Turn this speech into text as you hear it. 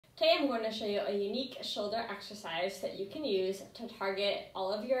Today I'm going to show you a unique shoulder exercise that you can use to target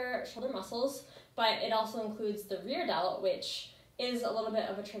all of your shoulder muscles, but it also includes the rear delt, which is a little bit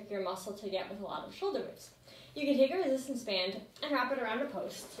of a trickier muscle to get with a lot of shoulder moves. You can take a resistance band and wrap it around a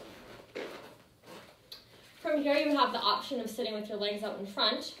post. From here you have the option of sitting with your legs out in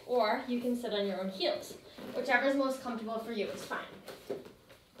front, or you can sit on your own heels. Whichever is most comfortable for you is fine.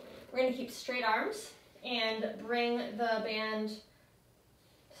 We're going to keep straight arms and bring the band,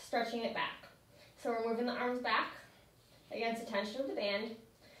 stretching it back. So we're moving the arms back against the tension of the band,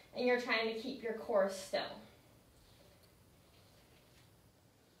 and you're trying to keep your core still.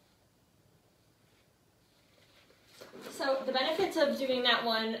 So the benefits of doing that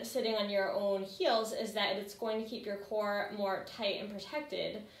one sitting on your own heels is that it's going to keep your core more tight and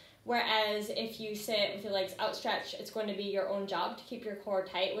protected, whereas if you sit with your legs outstretched, it's going to be your own job to keep your core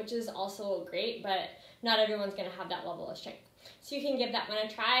tight, which is also great, but not everyone's going to have that level of strength. So you can give that one a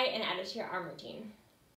try and add it to your arm routine.